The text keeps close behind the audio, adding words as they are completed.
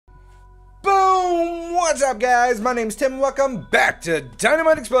What's up, guys? My name's Tim. Welcome back to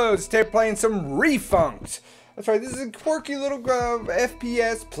DynamiteExplodes. Today playing some Refunct. That's right, this is a quirky little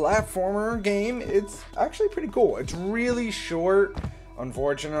FPS platformer game. It's actually pretty cool. It's really short,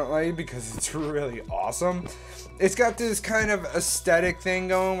 unfortunately, because it's really awesome. It's got this kind of aesthetic thing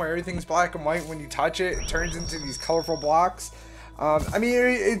going where everything's black and white. When you touch it, it turns into these colorful blocks. I mean,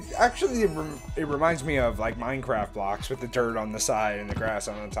 it reminds me of like Minecraft blocks with the dirt on the side and the grass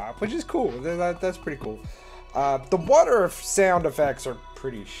on the top, which is cool. That's pretty cool. The water sound effects are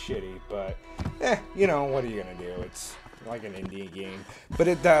pretty shitty, but you know, what are you gonna do? It's like an indie game. But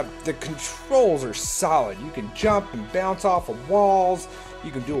the controls are solid. You can jump and bounce off of walls.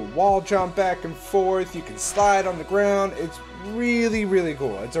 You can do a wall jump back and forth. You can slide on the ground. It's really, really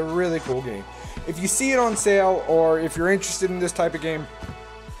cool. It's a really cool game. If you see it on sale, or if you're interested in this type of game,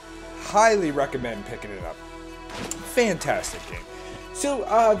 highly recommend picking it up. Fantastic game. So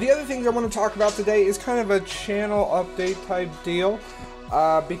the other things I want to talk about today is kind of a channel update type deal,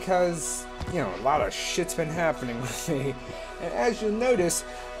 because, you know, a lot of shit's been happening with me, and as you'll notice,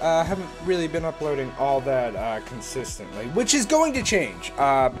 I haven't really been uploading all that consistently, which is going to change.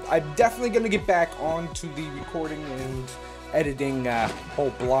 I'm definitely going to get back onto the recording and editing whole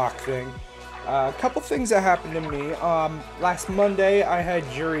block thing. A couple things that happened to me. Last Monday I had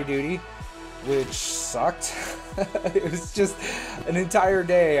jury duty, which sucked. It was just an entire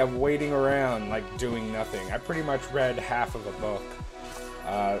day of waiting around, like doing nothing. I pretty much read half of a book,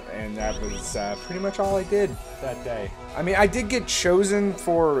 and that was pretty much all I did that day. I mean, I did get chosen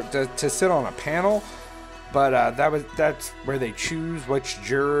to sit on a panel, but that's where they choose which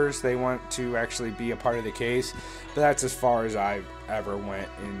jurors they want to actually be a part of the case. But that's as far as I ever went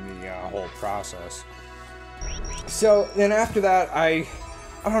in the whole process. So then after that, I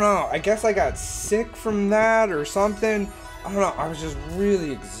don't know, I guess I got sick from that or something. I don't know, I was just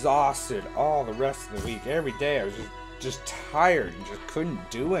really exhausted all the rest of the week. Every day I was just tired and just couldn't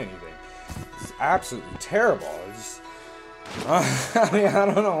do anything. It's absolutely terrible. I mean, I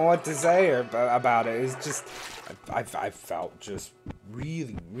don't know what to say about it. It's just, I felt just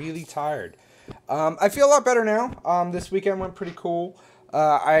really, really tired. I feel a lot better now. This weekend went pretty cool.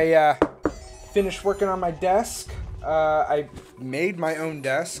 I finished working on my desk. I made my own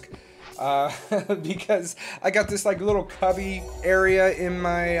desk because I got this like little cubby area in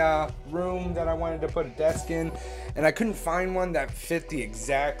my room that I wanted to put a desk in, and I couldn't find one that fit the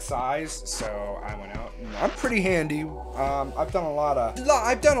exact size, so I went out. And I'm pretty handy. I've done a lot of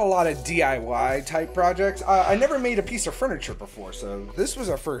DIY type projects. I never made a piece of furniture before, so this was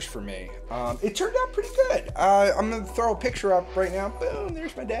a first for me. It turned out pretty good. I'm gonna throw a picture up right now. Boom!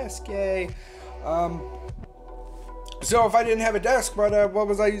 There's my desk. Yay! So if I didn't have a desk, what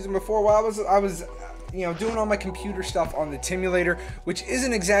was I using before? Well, I was you know, doing all my computer stuff on the Timulator, which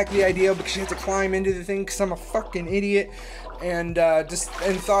isn't exactly ideal because you have to climb into the thing because I'm a fucking idiot, and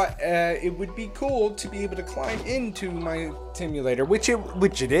thought it would be cool to be able to climb into my Timulator,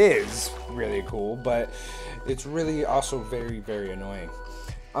 which it is really cool, but it's really also very, very annoying.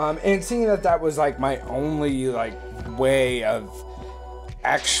 And seeing that was like my only like way of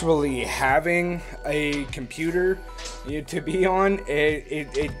actually having a computer to be on,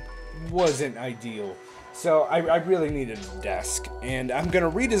 it wasn't ideal. So I really needed a desk, and I'm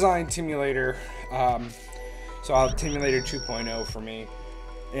gonna redesign Timulator. So I'll have Timulator 2.0 for me,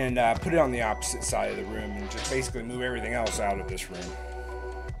 and put it on the opposite side of the room, and just basically move everything else out of this room.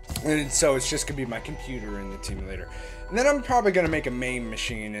 And so it's just gonna be my computer in the Timulator, and then I'm probably gonna make a main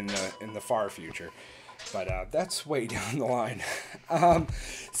machine in the far future. But that's way down the line.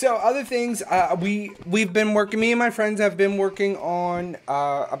 So other things, we've been working, me and my friends have been working on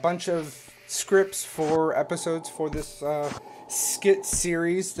a bunch of scripts for episodes for this skit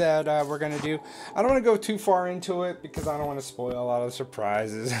series that we're going to do. I don't want to go too far into it because I don't want to spoil a lot of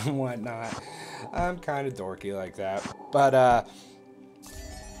surprises and whatnot. I'm kind of dorky like that. But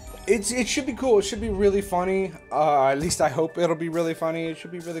it should be cool. It should be really funny. At least I hope it'll be really funny. It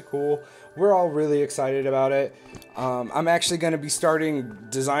should be really cool. We're all really excited about it. I'm actually going to be starting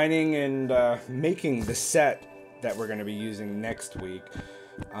designing and making the set that we're going to be using next week.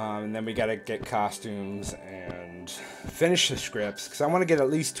 And then we got to get costumes and finish the scripts, because I want to get at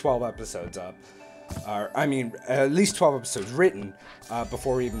least 12 episodes up. I mean, at least 12 episodes written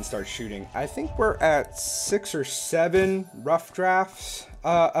before we even start shooting. I think we're at 6 or 7 rough drafts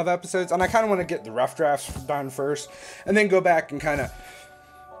of episodes, and I kind of want to get the rough drafts done first, and then go back and kind of,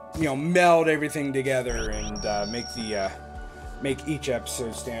 you know, meld everything together and make each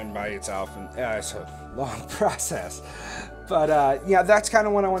episode stand by itself. And it's a long process, but yeah, that's kind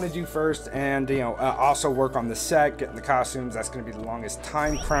of what I want to do first, and you know, also work on the set, getting the costumes. That's going to be the longest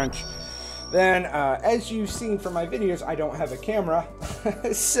time crunch. Then, as you've seen from my videos, I don't have a camera.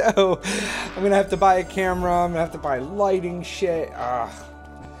 So, I'm gonna have to buy a camera, I'm gonna have to buy lighting shit.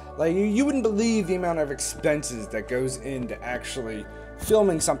 Like, you wouldn't believe the amount of expenses that goes into actually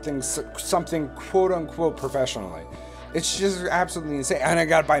filming something quote-unquote professionally. It's just absolutely insane. And I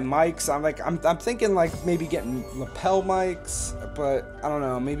gotta buy mics. I'm thinking like maybe getting lapel mics, but I don't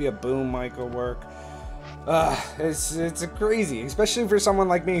know, maybe a boom mic will work. It's crazy, especially for someone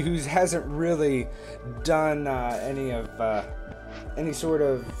like me who hasn't really done any sort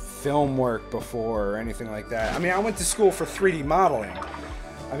of film work before or anything like that. I mean, I went to school for 3D modeling.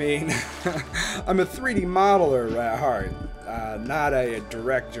 I mean, I'm a 3D modeler at heart, not a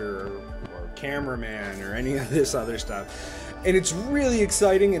director or cameraman or any of this other stuff. And it's really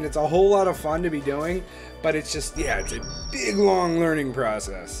exciting and it's a whole lot of fun to be doing, but it's just, yeah, it's a big, long learning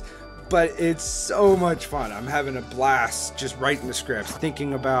process. But it's so much fun. I'm having a blast just writing the scripts,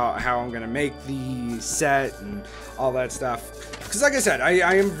 thinking about how I'm gonna make the set and all that stuff. Because like I said,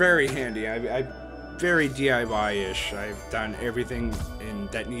 I am very handy. I very DIY-ish. I've done everything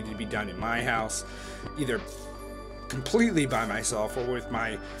that needed to be done in my house, either completely by myself or with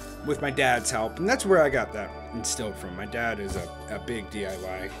my dad's help. And that's where I got that instilled from. My dad is a big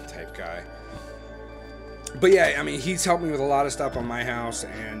DIY type guy. But yeah, I mean, he's helped me with a lot of stuff on my house,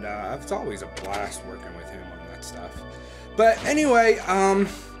 and it's always a blast working with him on that stuff. But anyway,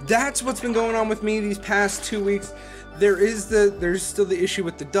 that's what's been going on with me these past 2 weeks. There's still the issue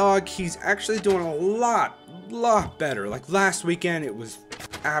with the dog. He's actually doing a lot better. Like last weekend, it was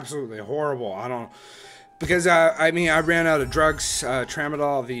absolutely horrible. Because I mean, I ran out of drugs,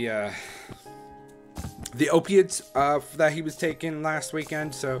 tramadol, the opiates that he was taking last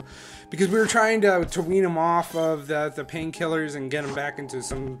weekend. So because we were trying to wean him off of the painkillers and get him back into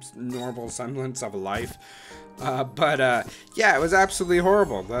some normal semblance of a life. Yeah, it was absolutely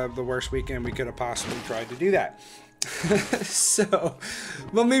horrible. The worst weekend we could have possibly tried to do that. So,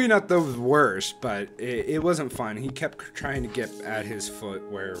 well, maybe not the worst, but it wasn't fun. He kept trying to get at his foot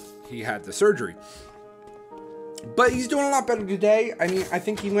where he had the surgery. But he's doing a lot better today. I mean, I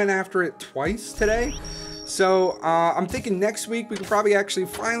think he went after it twice today. So, I'm thinking next week we could probably actually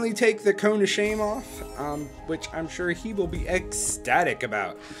finally take the cone of shame off, which I'm sure he will be ecstatic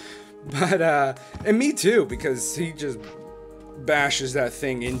about. But, and me too, because he just bashes that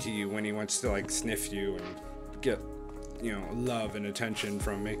thing into you when he wants to, like, sniff you and get, you know, love and attention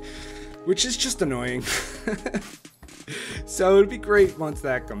from me, which is just annoying. So it'd be great once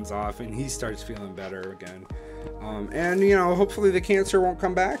that comes off and he starts feeling better again. And, you know, hopefully the cancer won't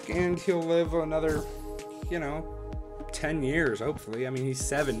come back and he'll live another, you know, 10 years, hopefully. I mean, he's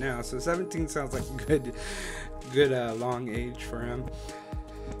 7 now, so 17 sounds like a good long age for him.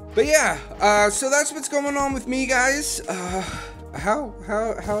 But yeah, so that's what's going on with me, guys. How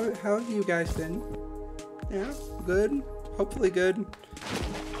have you guys been? Yeah, good. Hopefully good.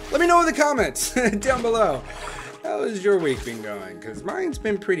 Let me know in the comments down below. How has your week been going? Because mine's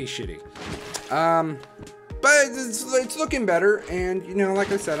been pretty shitty. But it's looking better, and you know,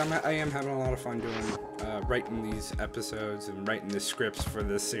 like I said, I am having a lot of fun doing writing these episodes and writing the scripts for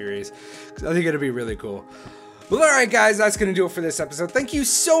this series, because I think it'll be really cool. Well, alright guys, that's going to do it for this episode. Thank you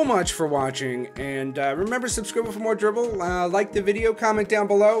so much for watching, and remember, subscribe for more dribble, like the video, comment down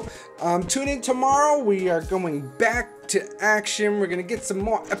below. Tune in tomorrow, we are going back to action, we're going to get some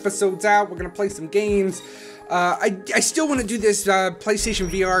more episodes out, we're going to play some games. I still want to do this PlayStation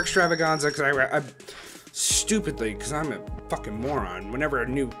VR extravaganza, because I stupidly, because I'm a fucking moron, whenever a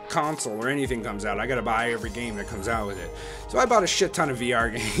new console or anything comes out, I gotta buy every game that comes out with it. So I bought a shit ton of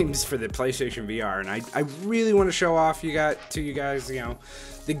VR games for the PlayStation VR, and I really want to show off to you guys, you know,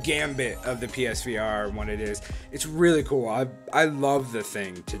 the gambit of the PSVR and what it is. It's really cool. I love the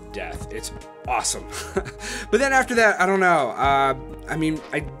thing to death. It's awesome. But then after that, I don't know. I mean,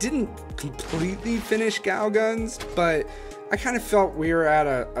 I didn't completely finish Gal Guns, but I kind of felt we were at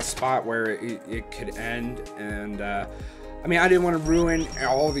a spot where it could end, and I mean, I didn't want to ruin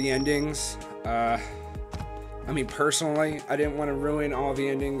all the endings. I mean, personally, I didn't want to ruin all the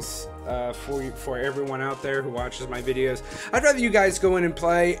endings for everyone out there who watches my videos. I'd rather you guys go in and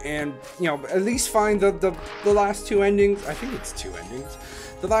play and, you know, at least find the last 2 endings. I think it's 2 endings.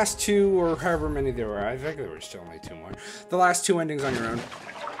 The last 2, or however many there were. I think there were still only 2 more. The last 2 endings on your own.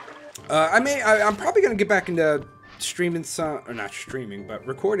 I'm probably going to get back into streaming some, or not streaming, but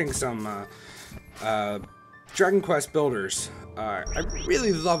recording some Dragon Quest Builders. I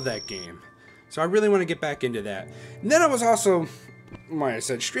really love that game, so I really want to get back into that. And then I was also, when I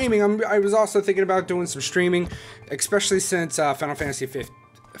said streaming, I was also thinking about doing some streaming, especially since Final Fantasy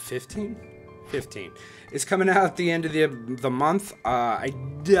 15? 15. It's coming out at the end of the month. I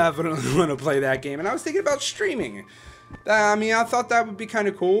definitely want to play that game, and I was thinking about streaming. I mean, I thought that would be kind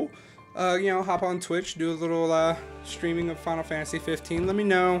of cool. You know, hop on Twitch, do a little streaming of Final Fantasy 15. Let me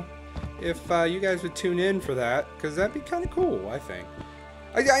know if you guys would tune in for that, because that'd be kind of cool, I think.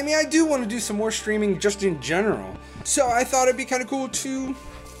 I mean, I do want to do some more streaming just in general, so I thought it'd be kind of cool to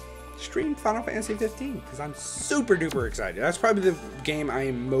stream Final Fantasy 15, because I'm super duper excited. That's probably the game I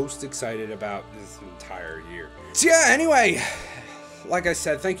am most excited about this entire year. So yeah, anyway, like I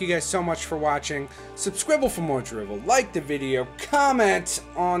said, thank you guys so much for watching. Subscribe for more drivel, like the video, comment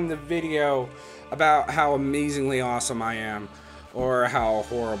on the video about how amazingly awesome I am, or how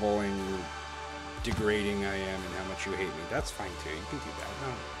horrible and degrading I am and how much you hate me. That's fine too. You can do that.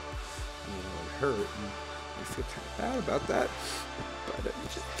 I mean, it would hurt. And I feel kind of bad about that. But I'm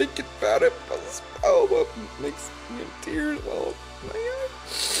just thinking about it. Oh, it makes me in tears. Oh,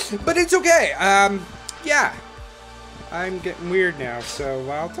 man. But it's okay. Yeah. I'm getting weird now. So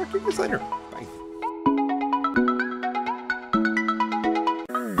I'll talk to you guys later.